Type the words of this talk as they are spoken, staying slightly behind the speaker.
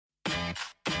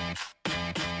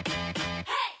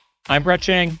I'm Brett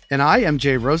Chang. And I am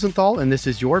Jay Rosenthal, and this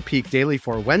is your Peak Daily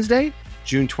for Wednesday,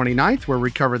 June 29th, where we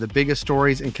cover the biggest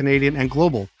stories in Canadian and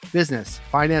global business,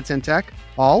 finance, and tech,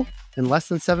 all in less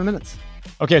than 7 minutes.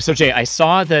 Okay, so Jay, I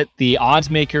saw that the odds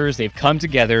makers, they've come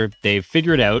together, they've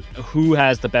figured out who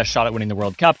has the best shot at winning the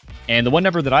World Cup. And the one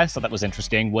number that I thought that was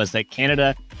interesting was that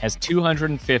Canada has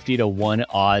 250 to 1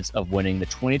 odds of winning the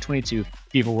 2022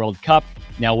 FIFA World Cup.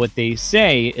 Now, what they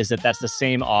say is that that's the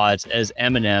same odds as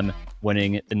Eminem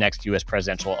winning the next U.S.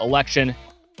 presidential election.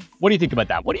 What do you think about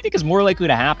that? What do you think is more likely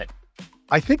to happen?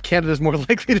 I think Canada is more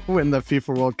likely to win the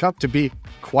FIFA World Cup, to be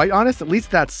quite honest. At least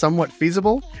that's somewhat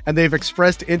feasible, and they've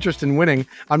expressed interest in winning.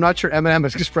 I'm not sure Eminem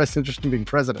has expressed interest in being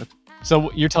president.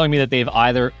 So you're telling me that they've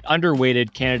either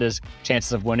underweighted Canada's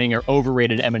chances of winning or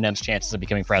overrated Eminem's chances of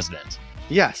becoming president?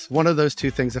 Yes, one of those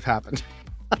two things have happened.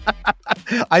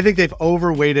 I think they've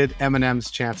overweighted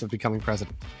Eminem's chance of becoming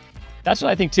president. That's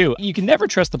what I think too. You can never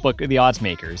trust the odds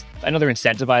makers. I know they're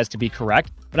incentivized to be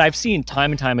correct, but I've seen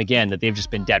time and time again that they've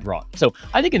just been dead wrong. So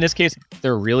I think in this case,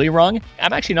 they're really wrong.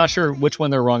 I'm actually not sure which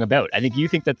one they're wrong about. I think you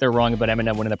think that they're wrong about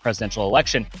Eminem winning the presidential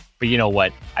election, but you know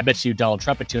what? I bet you Donald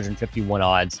Trump at 251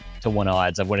 odds to 1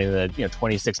 odds of winning the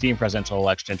 2016 presidential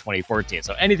election in 2014.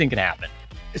 So anything can happen.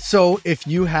 So if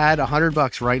you had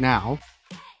 $100 right now,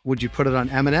 would you put it on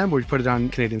Eminem or would you put it on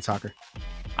Canadian soccer?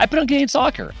 I put on Canadian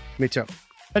soccer. Me too.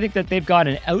 I think that they've got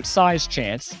an outsized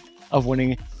chance of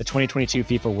winning the 2022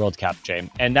 FIFA World Cup,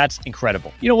 Jay. And that's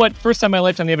incredible. You know what? First time in my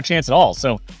lifetime they have a chance at all.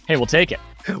 So, hey, we'll take it.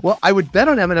 Well, I would bet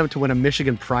on Eminem to win a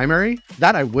Michigan primary.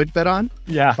 That I would bet on.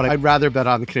 Yeah. But I'd rather bet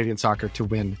on the Canadian soccer to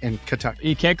win in Kentucky.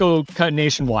 He can't go cut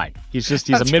nationwide. He's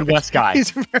a Midwest guy.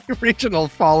 He's a very regional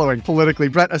following politically.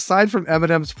 Brett, aside from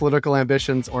Eminem's political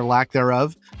ambitions or lack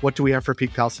thereof, what do we have for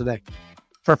Peak Pals today?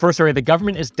 For our first story, the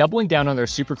government is doubling down on their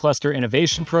supercluster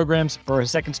innovation programs. For our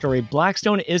second story,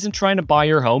 Blackstone isn't trying to buy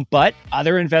your home, but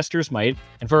other investors might.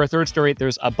 And for our third story,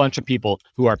 there's a bunch of people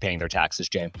who are paying their taxes,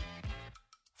 Jay.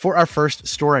 For our first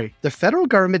story, the federal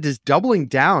government is doubling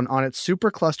down on its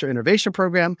supercluster innovation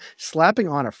program, slapping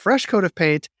on a fresh coat of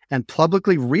paint and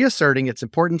publicly reasserting its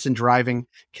importance in driving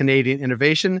Canadian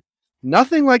innovation.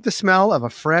 Nothing like the smell of a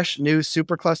fresh new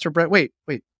supercluster, Brett. Wait,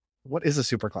 what is a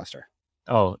supercluster?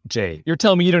 Oh, Jay, you're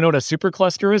telling me you don't know what a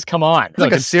supercluster is? Come on. It's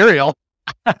like a cereal.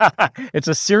 It's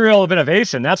a cereal of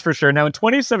innovation, that's for sure. Now, in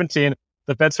 2017,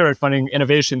 the Fed started funding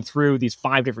innovation through these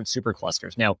 5 different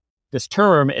superclusters. Now, this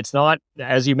term, it's not,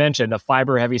 as you mentioned, a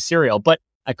fiber-heavy cereal, but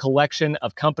a collection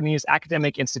of companies,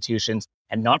 academic institutions,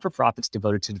 and not-for-profits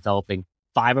devoted to developing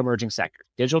 5 emerging sectors: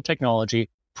 digital technology,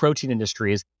 protein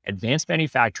industries, advanced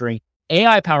manufacturing,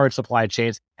 AI-powered supply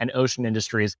chains, and ocean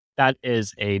industries. That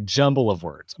is a jumble of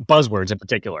words, buzzwords in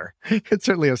particular. It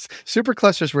certainly is.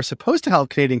 Superclusters were supposed to help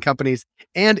Canadian companies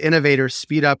and innovators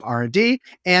speed up R&D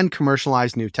and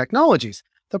commercialize new technologies.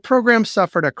 The program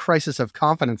suffered a crisis of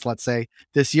confidence, let's say,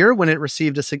 this year when it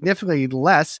received a significantly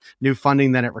less new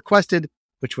funding than it requested,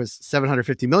 which was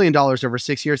 $750 million over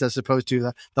 6 years, as opposed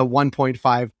to the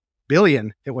 $1.5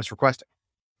 billion it was requesting.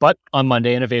 But on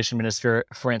Monday, Innovation Minister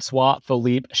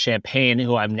Francois-Philippe Champagne,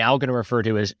 who I'm now going to refer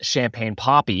to as Champagne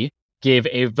Poppy, gave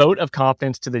a vote of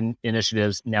confidence to the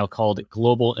initiatives now called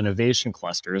Global Innovation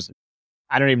Clusters.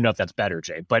 I don't even know if that's better,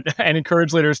 Jay, and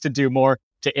encourage leaders to do more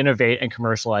to innovate and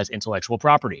commercialize intellectual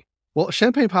property. Well,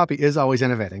 Champagne Poppy is always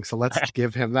innovating, so let's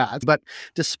give him that. But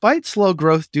despite slow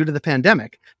growth due to the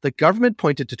pandemic, the government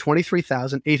pointed to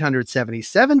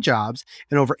 23,877 jobs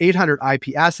and over 800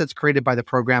 IP assets created by the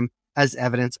program as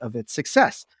evidence of its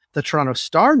success. The Toronto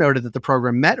Star noted that the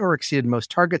program met or exceeded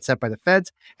most targets set by the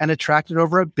feds and attracted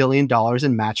over $1 billion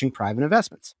in matching private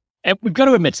investments. And we've got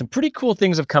to admit, some pretty cool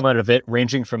things have come out of it,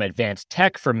 ranging from advanced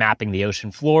tech for mapping the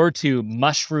ocean floor to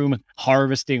mushroom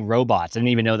harvesting robots. I didn't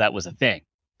even know that was a thing.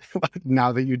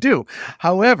 Now that you do.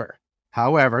 However,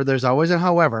 there's always a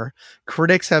however.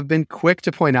 Critics have been quick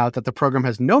to point out that the program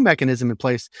has no mechanism in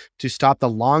place to stop the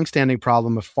long-standing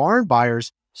problem of foreign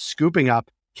buyers scooping up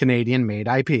Canadian-made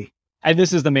IP. And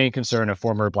this is the main concern of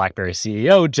former BlackBerry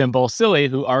CEO Jim Balsillie,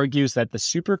 who argues that the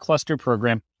supercluster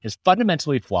program is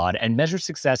fundamentally flawed and measures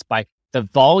success by the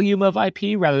volume of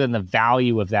IP rather than the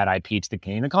value of that IP to the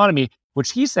Canadian economy,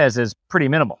 which he says is pretty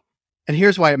minimal. And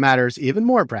here's why it matters even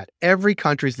more, Brett. Every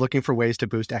country is looking for ways to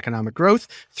boost economic growth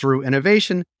through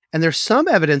innovation, and there's some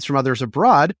evidence from others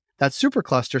abroad that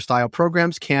supercluster-style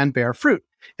programs can bear fruit.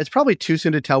 It's probably too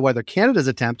soon to tell whether Canada's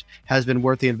attempt has been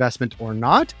worth the investment or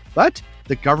not, but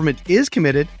the government is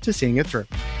committed to seeing it through.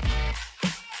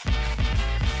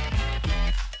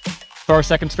 For our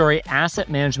second story, asset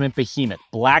management behemoth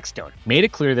Blackstone made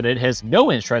it clear that it has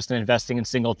no interest in investing in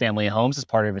single-family homes as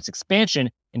part of its expansion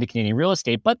into Canadian real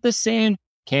estate, but the same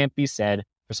can't be said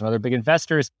for some other big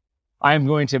investors. I am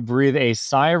going to breathe a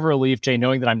sigh of relief, Jay,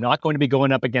 knowing that I'm not going to be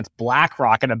going up against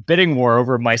BlackRock in a bidding war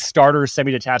over my starter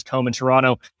semi-detached home in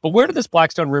Toronto. But where did this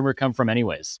Blackstone rumor come from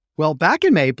anyways? Well, back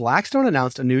in May, Blackstone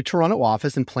announced a new Toronto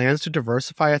office and plans to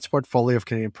diversify its portfolio of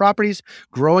Canadian properties,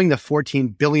 growing the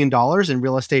 $14 billion in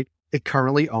real estate it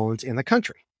currently owns in the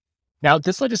country. Now,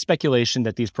 this led to speculation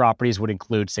that these properties would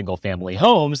include single-family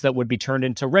homes that would be turned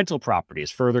into rental properties,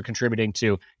 further contributing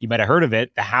to, you might have heard of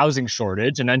it, the housing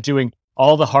shortage and undoing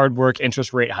all the hard work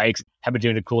interest rate hikes have been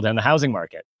doing to cool down the housing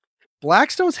market.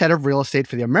 Blackstone's head of real estate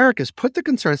for the Americas put the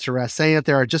concerns to rest, saying that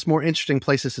there are just more interesting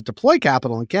places to deploy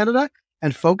capital in Canada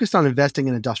and focused on investing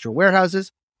in industrial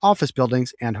warehouses, office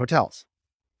buildings, and hotels.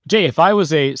 Jay, if I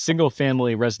was a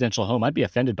single-family residential home, I'd be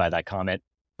offended by that comment.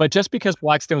 But just because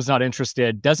Blackstone's not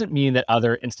interested doesn't mean that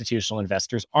other institutional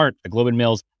investors aren't. The Globe and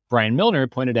Mail's Brian Milner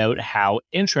pointed out how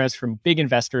interest from big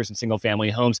investors in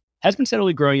single-family homes has been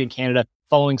steadily growing in Canada,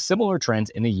 following similar trends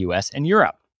in the US and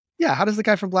Europe. Yeah, how does the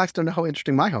guy from Blackstone know how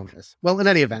interesting my home is? Well, in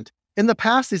any event, in the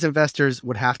past, these investors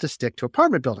would have to stick to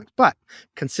apartment buildings, but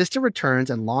consistent returns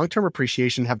and long-term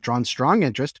appreciation have drawn strong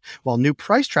interest, while new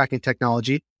price tracking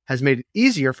technology has made it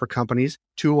easier for companies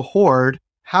to hoard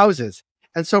houses.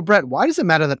 And so, Brett, why does it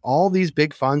matter that all these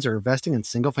big funds are investing in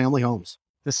single-family homes?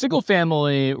 The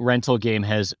single-family rental game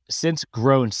has since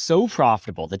grown so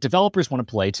profitable that developers want to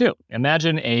play too.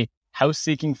 Imagine a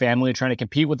house-seeking family trying to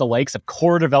compete with the likes of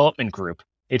Core Development Group,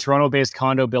 a Toronto-based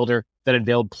condo builder that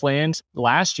unveiled plans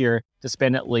last year to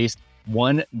spend at least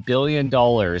 $1 billion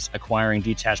acquiring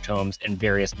detached homes in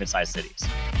various mid-sized cities.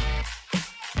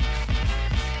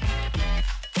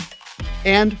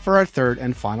 And for our third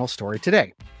and final story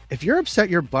today, if you're upset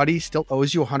your buddy still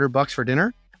owes you $100 for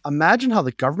dinner, imagine how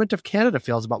the government of Canada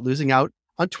feels about losing out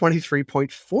on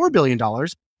 $23.4 billion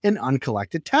in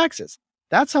uncollected taxes.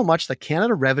 That's how much the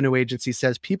Canada Revenue Agency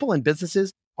says people and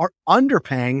businesses are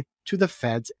underpaying to the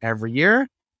feds every year.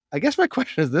 I guess my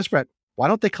question is this, Brett, why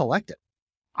don't they collect it?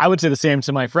 I would say the same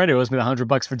to my friend who owes me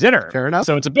 $100 for dinner. Fair enough.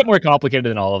 So it's a bit more complicated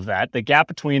than all of that. The gap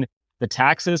between the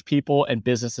taxes people and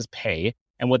businesses pay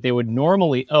and what they would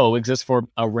normally owe exists for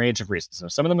a range of reasons. So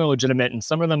some of them are legitimate and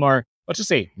some of them are, let's just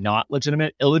say, not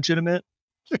legitimate, illegitimate.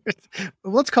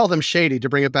 Let's call them shady to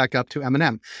bring it back up to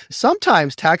M&M.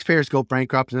 Sometimes taxpayers go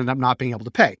bankrupt and end up not being able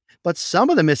to pay, but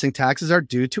some of the missing taxes are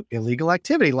due to illegal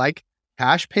activity like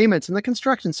cash payments in the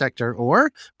construction sector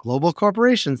or global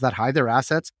corporations that hide their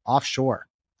assets offshore.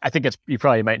 I think you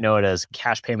probably might know it as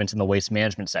cash payments in the waste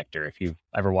management sector if you've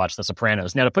ever watched The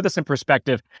Sopranos. Now, to put this in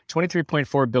perspective,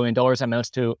 $23.4 billion amounts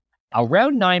to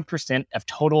around 9% of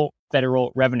total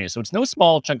federal revenue. So it's no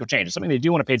small chunk of change. It's something they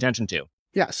do want to pay attention to.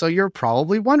 Yeah, so you're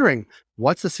probably wondering,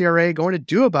 what's the CRA going to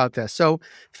do about this? So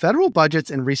federal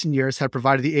budgets in recent years have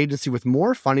provided the agency with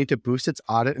more funding to boost its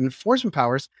audit and enforcement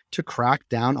powers to crack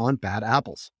down on bad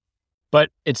apples. But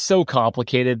it's so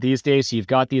complicated these days. You've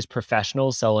got these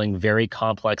professionals selling very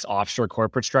complex offshore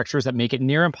corporate structures that make it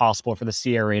near impossible for the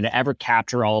CRA to ever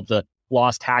capture all of the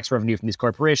lost tax revenue from these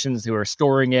corporations who are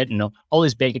storing it and all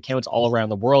these bank accounts all around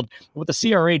the world. What the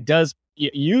CRA does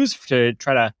use to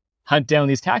try to hunt down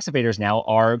these tax evaders now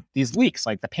are these leaks,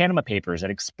 like the Panama Papers, that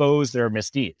expose their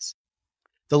misdeeds.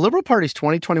 The Liberal Party's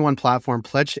 2021 platform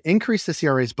pledged to increase the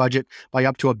CRA's budget by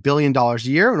up to $1 billion a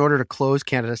year in order to close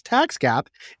Canada's tax gap,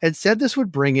 and said this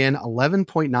would bring in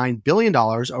 $11.9 billion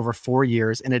over 4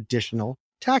 years in additional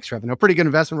tax revenue. A pretty good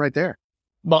investment right there.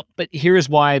 Well, but here's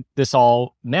why this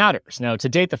all matters. Now, to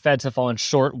date, the feds have fallen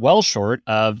short, well short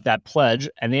of that pledge,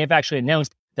 and they have actually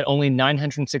announced that only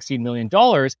 $916 million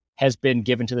has been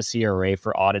given to the CRA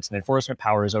for audits and enforcement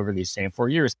powers over these same 4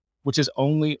 years, which is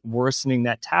only worsening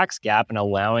that tax gap and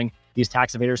allowing these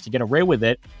tax evaders to get away with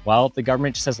it while the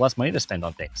government just has less money to spend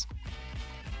on things.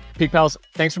 Peak Pals,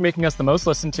 thanks for making us the most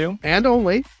listened to and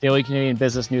only daily Canadian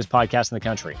business news podcast in the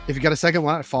country. If you got a second,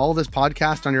 why not follow this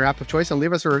podcast on your app of choice and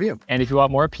leave us a review? And if you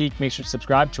want more Peak, make sure to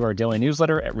subscribe to our daily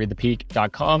newsletter at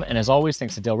readthepeak.com. And as always,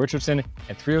 thanks to Dale Richardson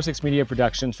and 306 Media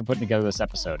Productions for putting together this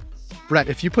episode. Brett,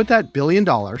 if you put that $1 billion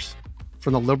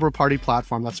from the Liberal Party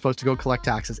platform that's supposed to go collect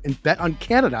taxes and bet on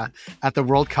Canada at the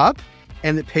World Cup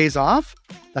and it pays off,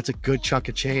 that's a good chunk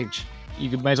of change.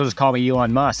 You might as well just call me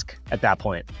Elon Musk at that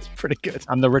point. It's pretty good.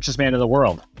 I'm the richest man in the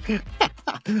world. All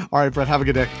right, Brett, have a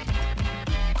good day.